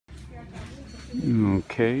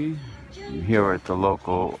Okay, here at the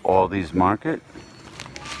local Aldi's market.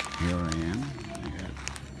 Here I am. I got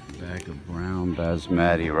a bag of brown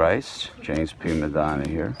basmati rice. James P. Madonna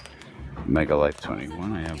here. Mega Life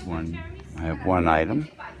 21. I have one item.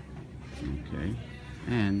 Okay.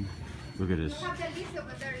 And look at this. Look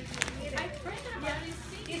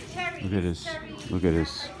at this. Look at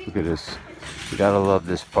this. Look at this. You gotta love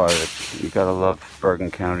this part of it. You gotta love Bergen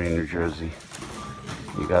County, New Jersey.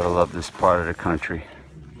 You gotta love this part of the country.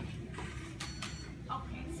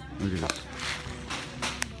 Look at this.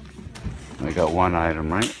 I got one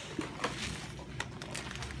item, right?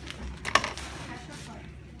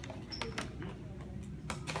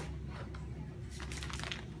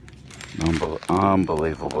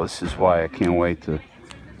 Unbelievable. This is why I can't wait to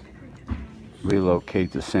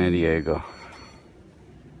relocate to San Diego.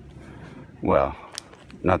 Well,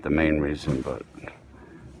 not the main reason, but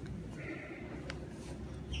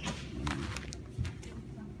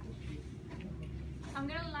I'm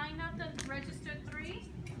gonna line up the register 3.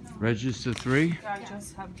 Register 3? I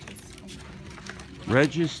just have this one.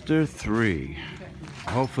 Register 3.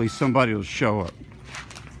 Hopefully somebody will show up.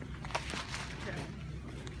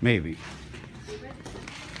 Maybe.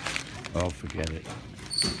 Oh, forget it.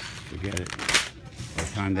 Forget it. By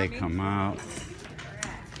the time they come out.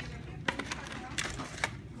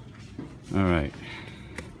 All right.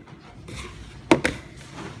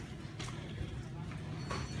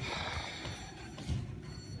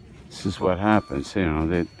 This is what happens, you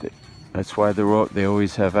know. That's why they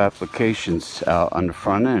always have applications out on the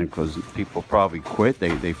front end, because people probably quit.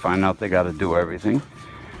 They find out they got to do everything.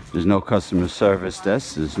 There's no customer service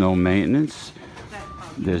desk. There's no maintenance.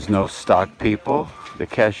 There's no stock people. The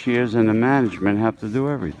cashiers and the management have to do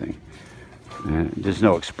everything. And there's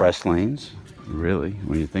no express lanes, really,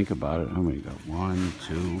 when you think about it. How many got? 1,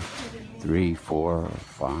 2, 3, 4,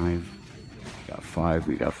 5. Got 5.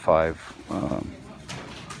 We got 5.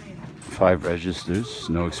 5 registers.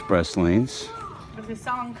 No express lanes. Is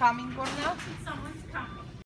someone coming for now? Someone's coming.